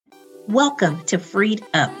Welcome to Freed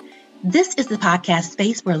Up. This is the podcast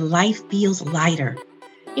space where life feels lighter.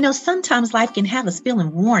 Sometimes life can have us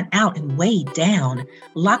feeling worn out and weighed down,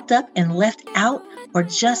 locked up and left out, or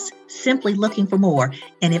just simply looking for more.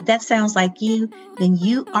 And if that sounds like you, then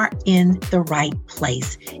you are in the right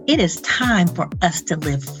place. It is time for us to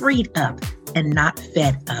live freed up and not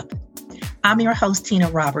fed up. I'm your host,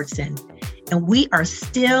 Tina Robertson, and we are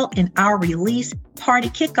still in our release party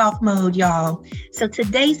kickoff mode, y'all. So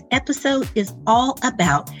today's episode is all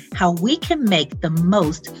about how we can make the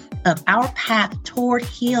most of our path toward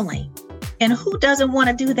healing. And who doesn't want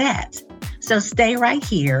to do that? So stay right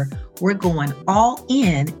here. We're going all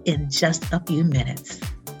in just a few minutes.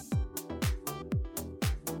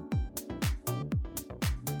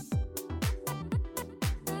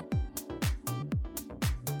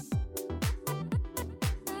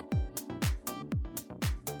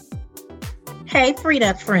 Hey, Freed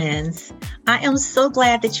Up friends. I am so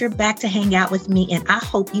glad that you're back to hang out with me, and I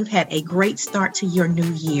hope you've had a great start to your new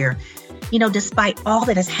year. Despite all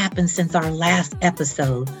that has happened since our last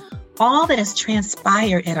episode, all that has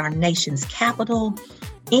transpired at our nation's capital,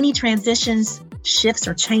 any transitions, shifts,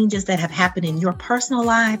 or changes that have happened in your personal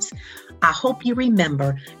lives, I hope you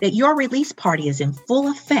remember that your release party is in full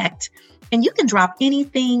effect, and you can drop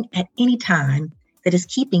anything at any time that is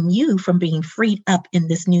keeping you from being freed up in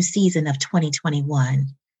this new season of 2021.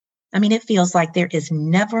 It feels like there is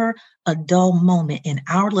never a dull moment in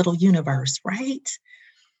our little universe, right?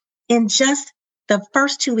 In just the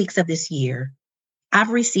first 2 weeks of this year,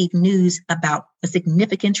 I've received news about a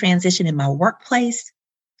significant transition in my workplace.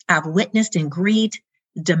 I've witnessed and grieved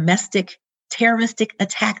domestic terroristic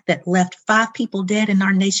attack that left 5 people dead in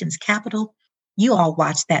our nation's capital. You all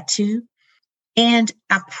watched that too. And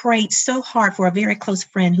I prayed so hard for a very close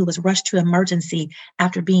friend who was rushed to emergency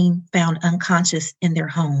after being found unconscious in their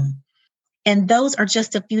home. And those are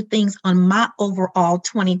just a few things on my overall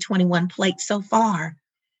 2021 plate so far.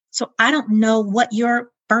 So I don't know what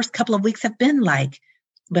your first couple of weeks have been like,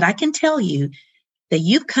 but I can tell you that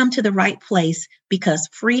you've come to the right place because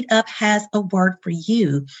Freed Up has a word for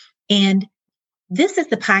you. And this is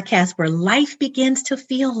the podcast where life begins to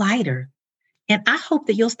feel lighter. And I hope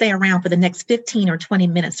that you'll stay around for the next 15 or 20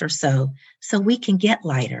 minutes or so we can get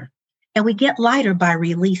lighter. And we get lighter by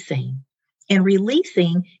releasing. And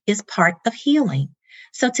releasing is part of healing.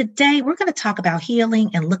 So today we're going to talk about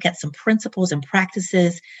healing and look at some principles and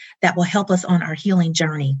practices that will help us on our healing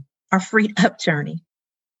journey, our freed up journey.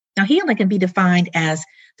 Now, healing can be defined as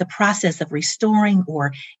the process of restoring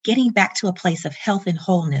or getting back to a place of health and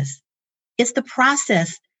wholeness. It's the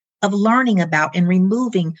process of learning about and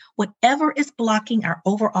removing whatever is blocking our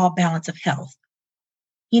overall balance of health.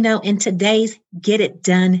 In today's get it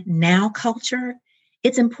done now culture,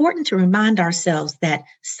 it's important to remind ourselves that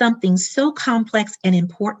something so complex and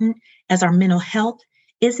important as our mental health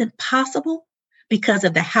isn't possible because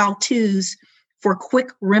of the how-tos for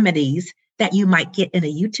quick remedies that you might get in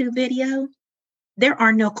a YouTube video. There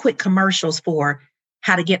are no quick commercials for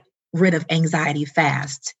how to get rid of anxiety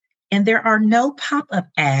fast. And there are no pop-up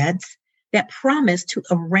ads that promise to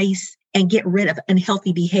erase and get rid of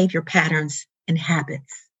unhealthy behavior patterns and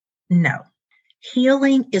habits. No.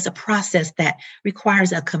 Healing is a process that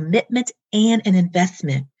requires a commitment and an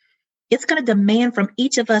investment. It's going to demand from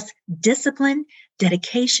each of us discipline,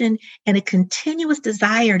 dedication, and a continuous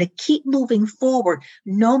desire to keep moving forward,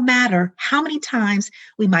 no matter how many times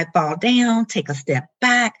we might fall down, take a step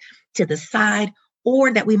back to the side,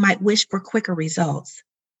 or that we might wish for quicker results.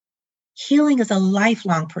 Healing is a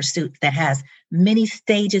lifelong pursuit that has many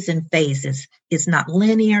stages and phases. It's not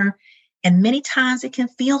linear, and many times it can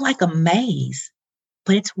feel like a maze,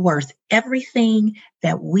 but it's worth everything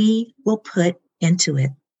that we will put into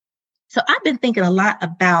it. So I've been thinking a lot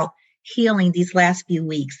about healing these last few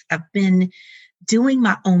weeks. I've been doing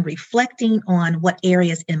my own reflecting on what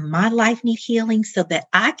areas in my life need healing so that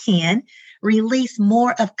I can release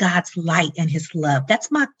more of God's light and His love.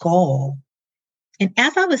 That's my goal. And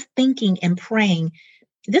as I was thinking and praying,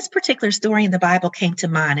 this particular story in the Bible came to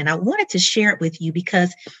mind, and I wanted to share it with you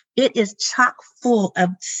because it is chock full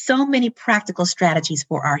of so many practical strategies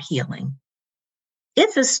for our healing.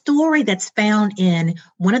 It's a story that's found in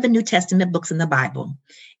one of the New Testament books in the Bible.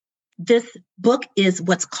 This book is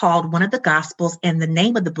what's called one of the Gospels, and the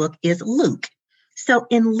name of the book is Luke. So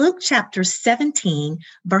in Luke chapter 17,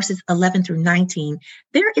 verses 11 through 19,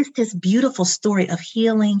 there is this beautiful story of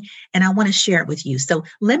healing, and I want to share it with you. So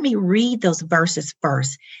let me read those verses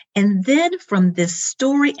first. And then from this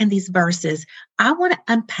story and these verses, I want to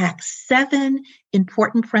unpack 7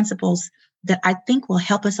 important principles that I think will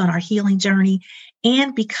help us on our healing journey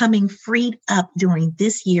and becoming freed up during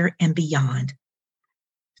this year and beyond.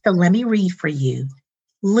 So let me read for you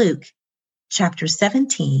Luke chapter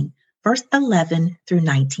 17, verse 11 through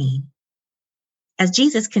 19. As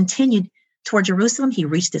Jesus continued toward Jerusalem, he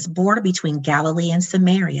reached this border between Galilee and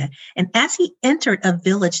Samaria. And as he entered a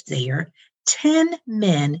village there, 10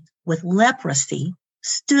 men with leprosy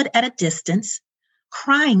stood at a distance,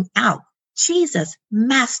 crying out, "Jesus,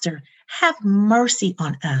 Master, have mercy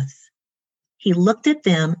on us." He looked at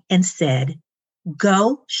them and said,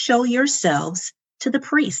 "Go show yourselves to the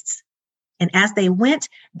priests." And as they went,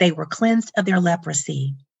 they were cleansed of their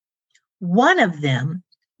leprosy. One of them,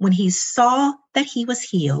 when he saw that he was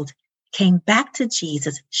healed, came back to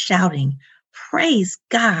Jesus shouting, "Praise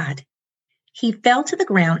God." He fell to the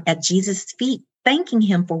ground at Jesus' feet, thanking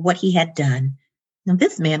him for what he had done. Now,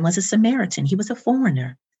 this man was a Samaritan. He was a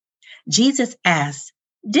foreigner. Jesus asked,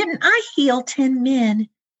 "Didn't I heal 10 men?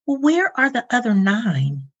 Well, where are the other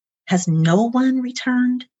 9? Has no one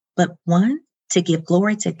returned but one to give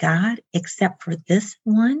glory to God except for this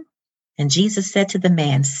one?" And Jesus said to the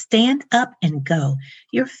man, "Stand up and go.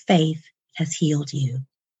 Your faith has healed you."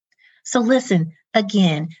 So listen,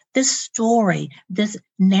 again, this story, this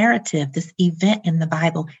narrative, this event in the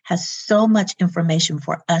Bible has so much information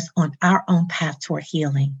for us on our own path toward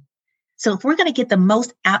healing. So if we're going to get the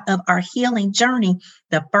most out of our healing journey,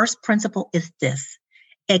 the first principle is this: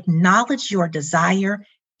 acknowledge your desire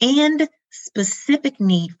and specific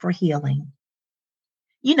need for healing.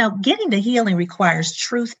 You know, getting to healing requires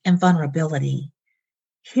truth and vulnerability.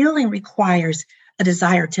 Healing requires a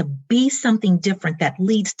desire to be something different that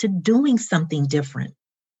leads to doing something different.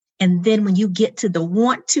 And then when you get to the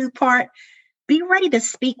want to part, be ready to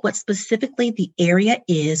speak what specifically the area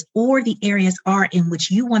is or the areas are in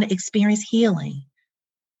which you want to experience healing.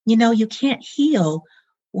 You know, you can't heal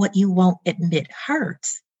what you won't admit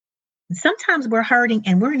hurts. And sometimes we're hurting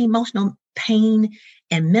and we're in emotional pain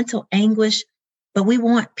and mental anguish, but we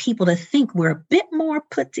want people to think we're a bit more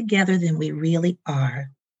put together than we really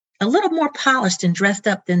are. A little more polished and dressed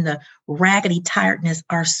up than the raggedy tiredness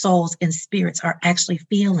our souls and spirits are actually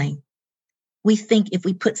feeling. We think if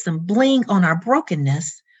we put some bling on our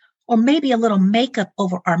brokenness, or maybe a little makeup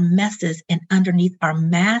over our messes and underneath our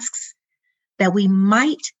masks, that we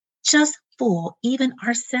might just fool even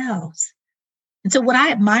ourselves. And so what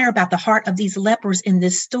I admire about the heart of these lepers in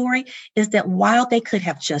this story is that while they could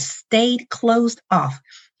have just stayed closed off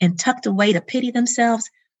and tucked away to pity themselves,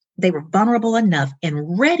 they were vulnerable enough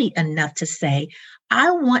and ready enough to say,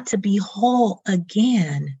 "I want to be whole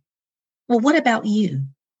again." Well, what about you?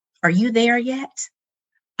 Are you there yet?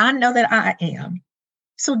 I know that I am.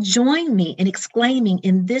 So join me in exclaiming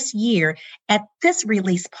in this year at this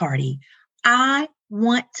release party, "I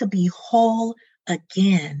want to be whole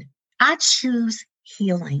again. I choose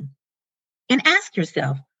healing." And ask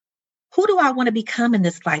yourself, who do I want to become in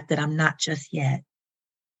this life that I'm not just yet?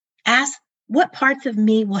 Ask, what parts of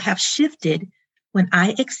me will have shifted when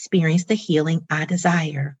I experience the healing I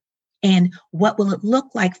desire? And what will it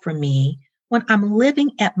look like for me when I'm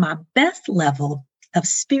living at my best level of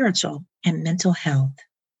spiritual and mental health?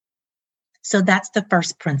 So that's the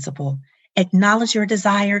first principle. Acknowledge your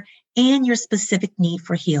desire and your specific need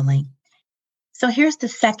for healing. So here's the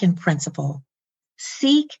second principle.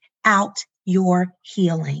 Seek out your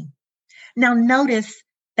healing. Now notice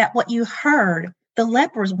that what you heard, the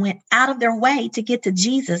lepers went out of their way to get to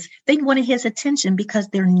Jesus. They wanted his attention because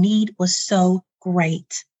their need was so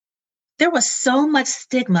great. There was so much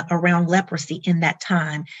stigma around leprosy in that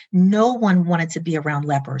time. No one wanted to be around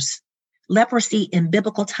lepers. Leprosy in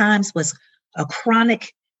biblical times was a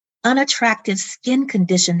chronic, unattractive skin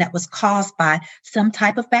condition that was caused by some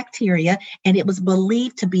type of bacteria, and it was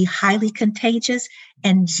believed to be highly contagious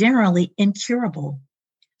and generally incurable.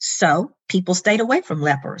 So people stayed away from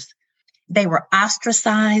lepers. They were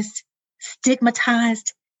ostracized,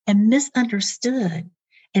 stigmatized, and misunderstood.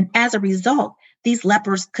 And as a result, these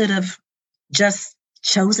lepers could have just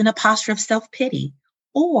chosen a posture of self-pity,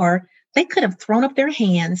 or they could have thrown up their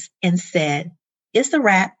hands and said, "It's a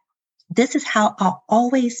wrap. This is how I'll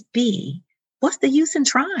always be. What's the use in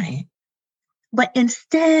trying?" But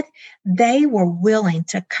instead, they were willing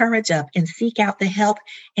to courage up and seek out the help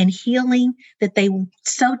and healing that they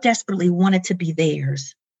so desperately wanted to be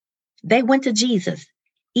theirs. They went to Jesus,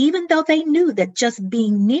 even though they knew that just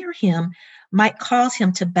being near him might cause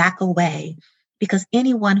him to back away, because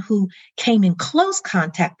anyone who came in close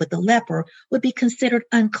contact with the leper would be considered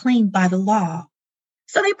unclean by the law.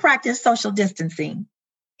 So they practiced social distancing.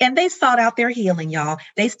 And they sought out their healing, y'all.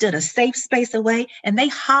 They stood a safe space away and they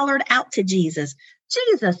hollered out to Jesus,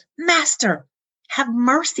 "Jesus, Master, have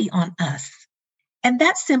mercy on us." And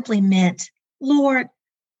that simply meant, "Lord,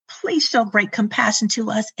 Please show great compassion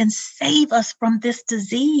to us and save us from this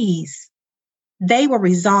disease. They were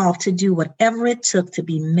resolved to do whatever it took to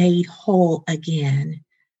be made whole again.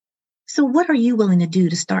 So what are you willing to do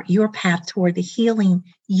to start your path toward the healing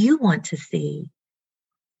you want to see?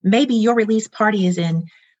 Maybe your release party is in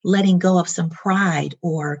letting go of some pride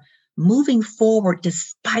or moving forward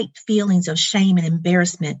despite feelings of shame and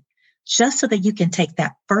embarrassment, just so that you can take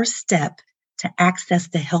that first step to access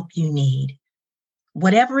the help you need.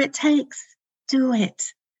 Whatever it takes, do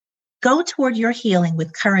it. Go toward your healing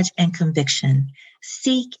with courage and conviction.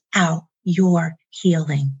 Seek out your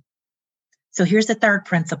healing. So here's the third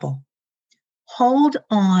principle. Hold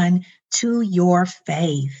on to your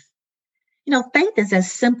faith. Faith is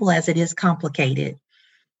as simple as it is complicated.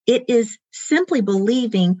 It is simply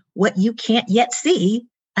believing what you can't yet see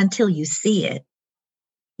until you see it.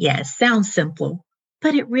 Yeah, it sounds simple,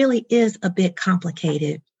 but it really is a bit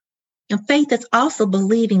complicated. And faith is also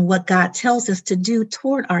believing what God tells us to do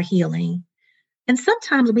toward our healing. And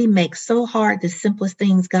sometimes we make so hard the simplest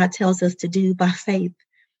things God tells us to do by faith.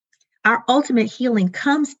 Our ultimate healing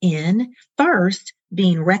comes in first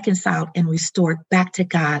being reconciled and restored back to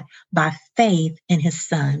God by faith in his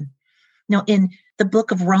Son. Now, in the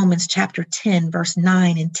book of Romans, chapter 10, verse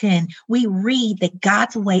 9 and 10, we read that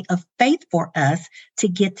God's way of faith for us to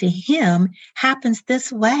get to him happens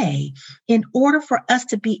this way. In order for us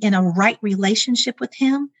to be in a right relationship with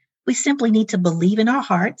him, we simply need to believe in our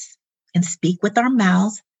hearts and speak with our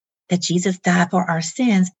mouths that Jesus died for our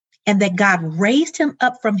sins and that God raised him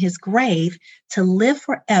up from his grave to live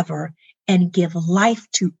forever and give life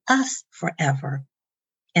to us forever.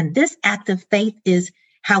 And this act of faith is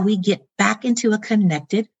how we get back into a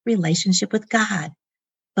connected relationship with God.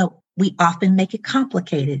 But we often make it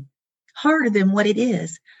complicated, harder than what it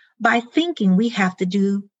is, by thinking we have to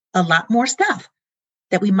do a lot more stuff,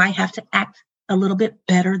 that we might have to act a little bit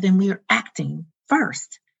better than we are acting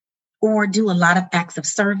first, or do a lot of acts of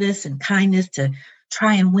service and kindness to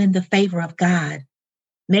try and win the favor of God.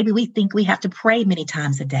 Maybe we think we have to pray many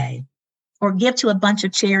times a day or give to a bunch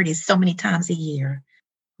of charities so many times a year.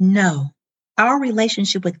 No, our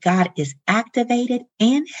relationship with God is activated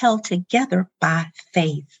and held together by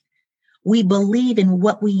faith. We believe in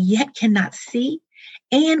what we yet cannot see,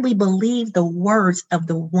 and we believe the words of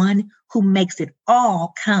the one who makes it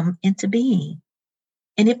all come into being.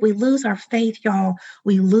 And if we lose our faith, y'all,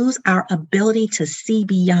 we lose our ability to see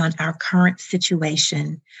beyond our current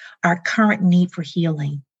situation, our current need for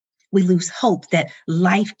healing. We lose hope that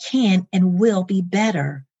life can and will be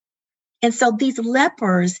better. And so these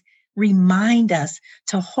lepers remind us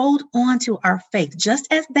to hold on to our faith just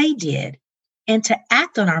as they did, and to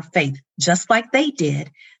act on our faith just like they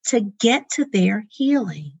did to get to their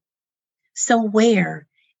healing. So where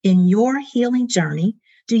in your healing journey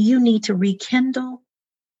do you need to rekindle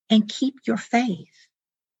and keep your faith?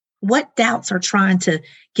 What doubts are trying to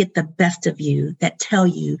get the best of you that tell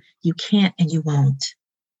you you can't and you won't?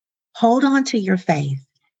 Hold on to your faith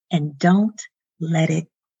and don't let it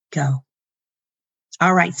go.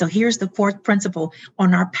 All right, so here's the fourth principle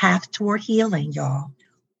on our path toward healing, y'all.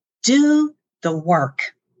 Do the work.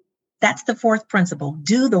 That's the fourth principle.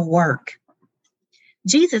 Do the work.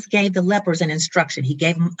 Jesus gave the lepers an instruction. He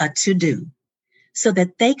gave them a to-do so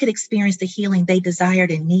that they could experience the healing they desired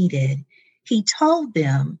and needed. He told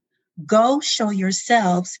them, go show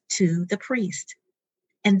yourselves to the priest.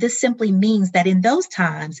 And this simply means that in those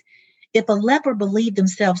times, if a leper believed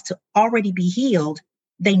themselves to already be healed,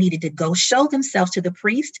 they needed to go show themselves to the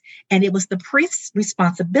priest. And it was the priest's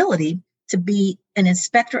responsibility to be an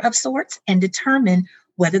inspector of sorts and determine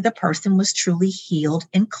whether the person was truly healed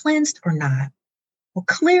and cleansed or not. Well,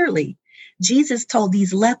 clearly, Jesus told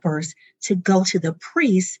these lepers to go to the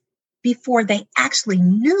priest before they actually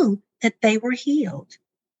knew that they were healed.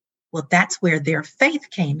 Well, that's where their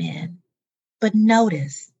faith came in. But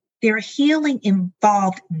notice, their healing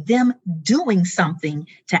involved them doing something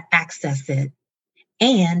to access it.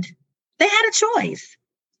 And they had a choice.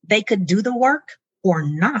 They could do the work or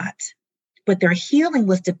not. But their healing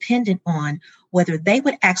was dependent on whether they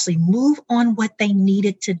would actually move on what they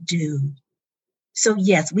needed to do. So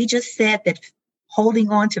yes, we just said that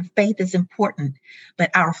holding on to faith is important, but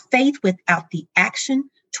our faith without the action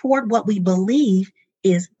toward what we believe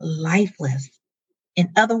is lifeless.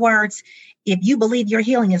 In other words, if you believe your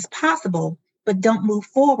healing is possible, but don't move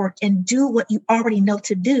forward and do what you already know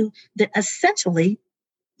to do, then essentially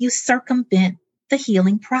you circumvent the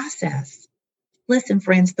healing process. Listen,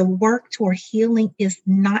 friends, the work toward healing is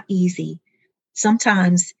not easy.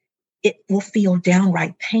 Sometimes it will feel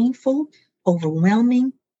downright painful,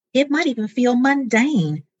 overwhelming. It might even feel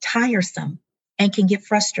mundane, tiresome, and can get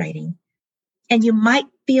frustrating. And you might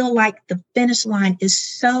feel like the finish line is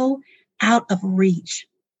so out of reach.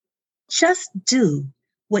 Just do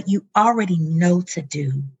what you already know to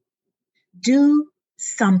do. Do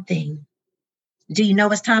something. Do you know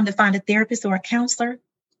it's time to find a therapist or a counselor?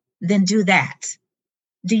 Then do that.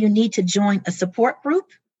 Do you need to join a support group?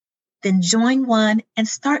 Then join one and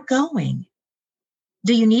start going.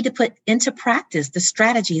 Do you need to put into practice the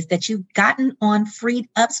strategies that you've gotten on Freed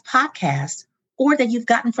Up's podcast or that you've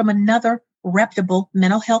gotten from another reputable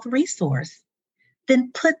mental health resource?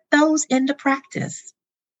 Then put those into practice.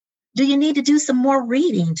 Do you need to do some more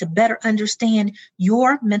reading to better understand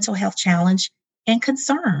your mental health challenge and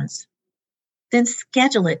concerns? Then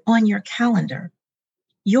schedule it on your calendar.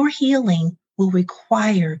 Your healing will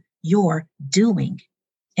require your doing,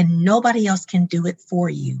 and nobody else can do it for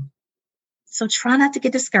you. So try not to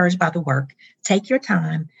get discouraged by the work. Take your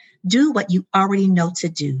time. Do what you already know to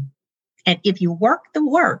do. And if you work the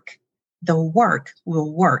work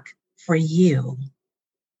will work for you.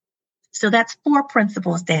 So that's 4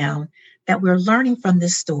 principles down that we're learning from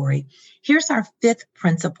this story. Here's our 5th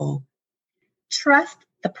principle. Trust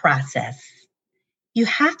the process. You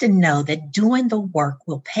have to know that doing the work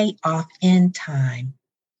will pay off in time.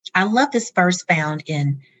 I love this verse found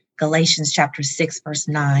in Galatians chapter 6, verse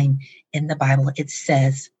 9 in the Bible. It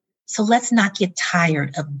says, so let's not get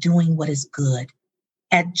tired of doing what is good.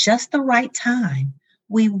 At just the right time,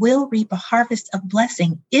 we will reap a harvest of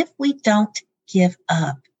blessing if we don't give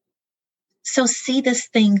up. So see this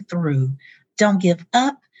thing through. Don't give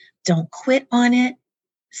up. Don't quit on it.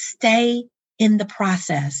 Stay in the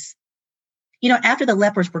process. You know, after the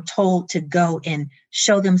lepers were told to go and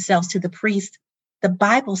show themselves to the priest, the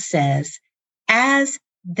Bible says, as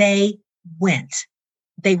they went,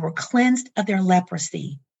 they were cleansed of their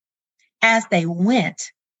leprosy. As they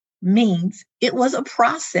went means it was a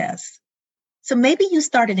process. So maybe you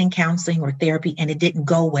started in counseling or therapy and it didn't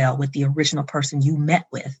go well with the original person you met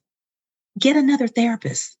with. Get another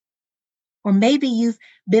therapist. Or maybe you've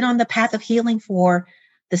been on the path of healing for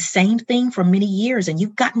the same thing for many years and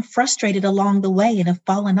you've gotten frustrated along the way and have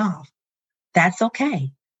fallen off. That's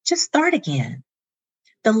okay. Just start again.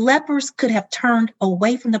 The lepers could have turned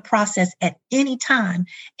away from the process at any time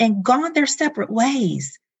and gone their separate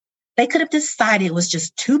ways. They could have decided it was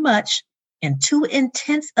just too much and too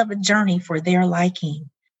intense of a journey for their liking.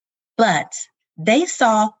 But they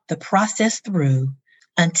saw the process through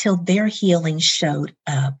until their healing showed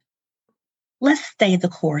up. Let's stay the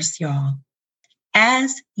course, y'all.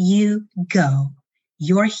 As you go,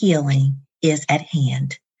 your healing is at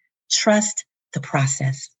hand. Trust the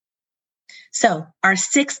process. So our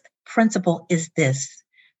 6th principle is this: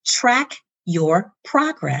 track your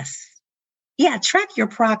progress. Yeah, track your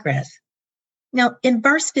progress. Now, in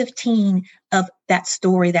verse 15 of that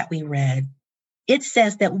story that we read, it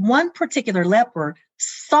says that one particular leper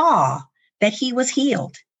saw that he was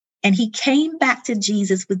healed and he came back to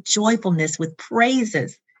Jesus with joyfulness, with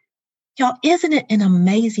praises. Y'all, isn't it an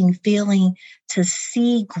amazing feeling to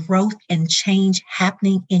see growth and change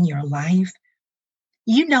happening in your life?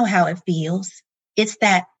 You know how it feels. It's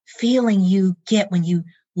that feeling you get when you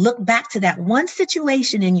look back to that one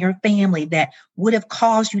situation in your family that would have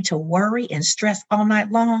caused you to worry and stress all night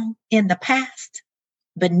long in the past.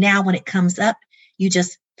 But now when it comes up, you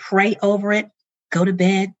just pray over it, go to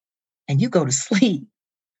bed, and you go to sleep.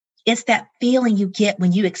 It's that feeling you get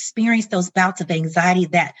when you experience those bouts of anxiety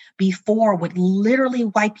that before would literally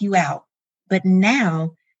wipe you out. But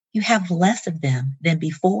now you have less of them than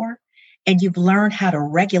before, and you've learned how to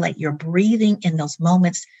regulate your breathing in those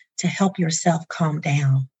moments to help yourself calm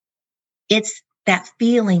down. It's that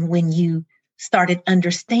feeling when you started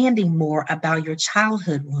understanding more about your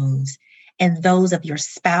childhood wounds and those of your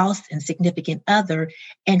spouse and significant other,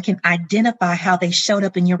 and can identify how they showed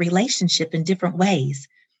up in your relationship in different ways.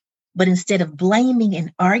 But instead of blaming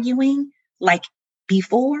and arguing like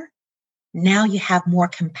before, now you have more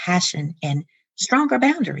compassion and stronger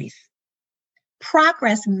boundaries.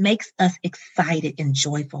 Progress makes us excited and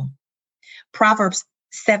joyful. Proverbs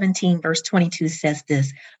 17 verse 22 says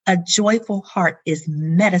this: a joyful heart is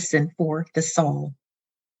medicine for the soul.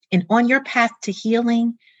 And on your path to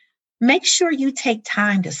healing, make sure you take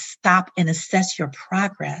time to stop and assess your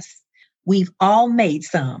progress. We've all made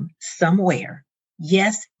somewhere.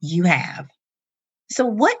 Yes, you have. So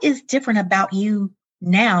what is different about you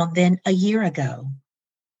now than a year ago,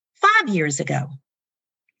 5 years ago,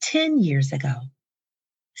 10 years ago?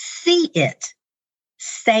 See it,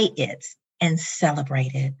 say it, and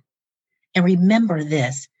celebrate it. And remember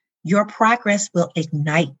this: your progress will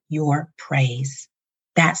ignite your praise.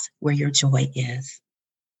 That's where your joy is.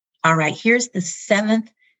 All right, here's the 7th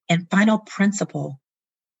and final principle.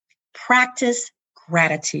 Practice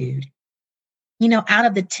gratitude. Out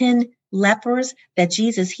of the 10 lepers that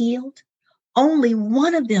Jesus healed, only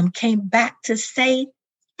one of them came back to say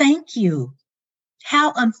thank you.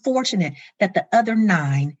 How unfortunate that the other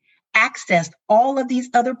 9 accessed all of these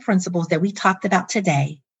other principles that we talked about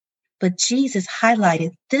today. But Jesus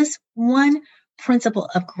highlighted this one principle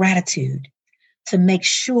of gratitude to make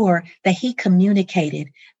sure that he communicated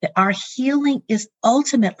that our healing is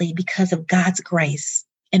ultimately because of God's grace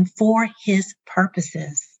and for his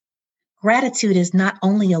purposes. Gratitude is not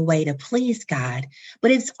only a way to please God,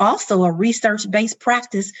 but it's also a research-based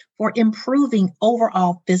practice for improving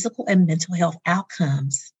overall physical and mental health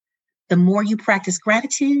outcomes. The more you practice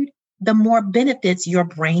gratitude, the more benefits your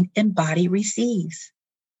brain and body receives.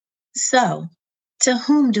 So, to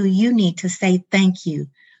whom do you need to say thank you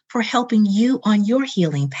for helping you on your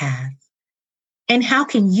healing path? And how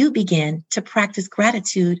can you begin to practice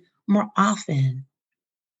gratitude more often?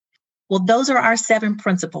 Well, those are our 7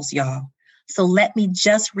 principles, y'all. So let me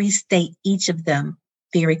just restate each of them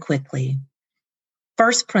very quickly.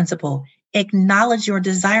 First principle, acknowledge your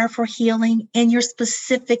desire for healing and your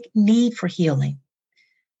specific need for healing.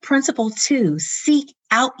 Principle 2, seek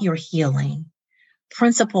out your healing.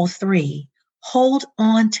 Principle 3, hold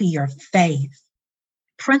on to your faith.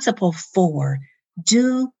 Principle 4,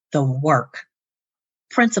 do the work.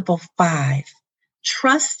 Principle 5,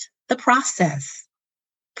 trust the process.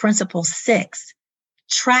 Principle 6,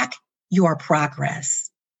 track your progress.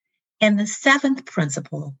 And the 7th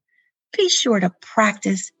principle, be sure to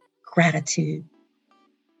practice gratitude.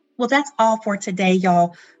 Well, that's all for today,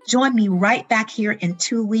 y'all. Join me right back here in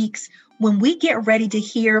 2 weeks when we get ready to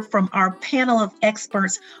hear from our panel of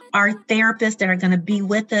experts, our therapists that are going to be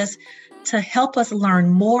with us to help us learn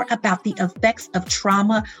more about the effects of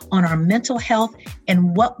trauma on our mental health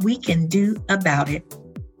and what we can do about it.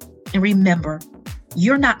 And remember,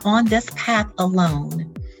 you're not on this path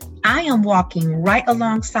alone. I am walking right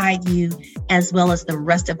alongside you as well as the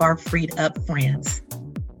rest of our Freed Up friends.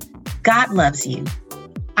 God loves you.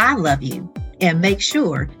 I love you. And make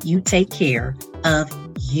sure you take care of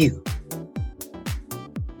you.